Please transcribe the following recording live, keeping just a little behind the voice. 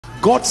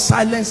God's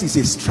silence is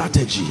a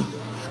strategy.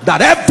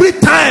 That every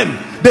time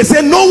they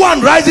say no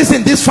one rises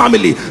in this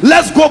family,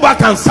 let's go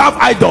back and serve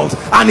idols,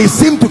 and he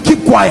seems to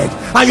keep quiet,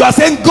 and you are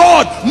saying,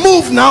 God,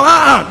 move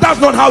now. That's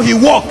not how he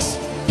works.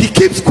 He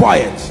keeps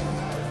quiet,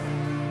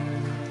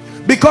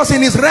 because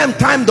in his realm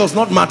time does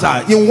not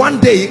matter. In one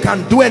day he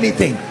can do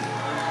anything.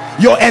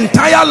 Your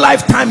entire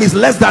lifetime is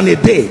less than a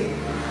day.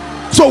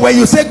 So when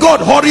you say, God,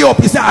 hurry up,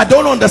 he said, I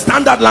don't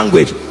understand that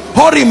language.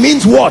 Hurry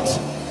means what?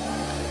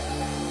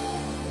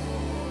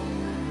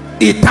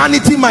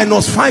 Eternity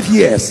minus 5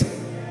 years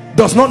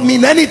does not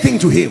mean anything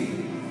to him.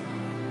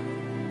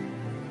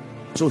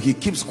 So he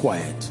keeps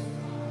quiet.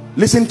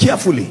 Listen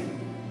carefully.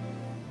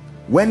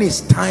 When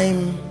it's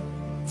time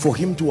for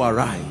him to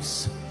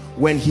arise,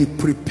 when he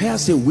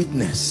prepares a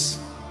witness,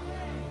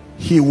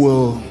 he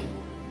will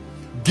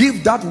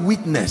give that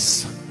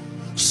witness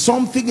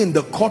something in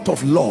the court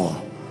of law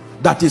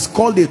that is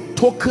called a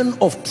token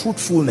of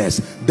truthfulness.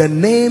 The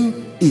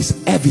name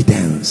is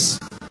evidence.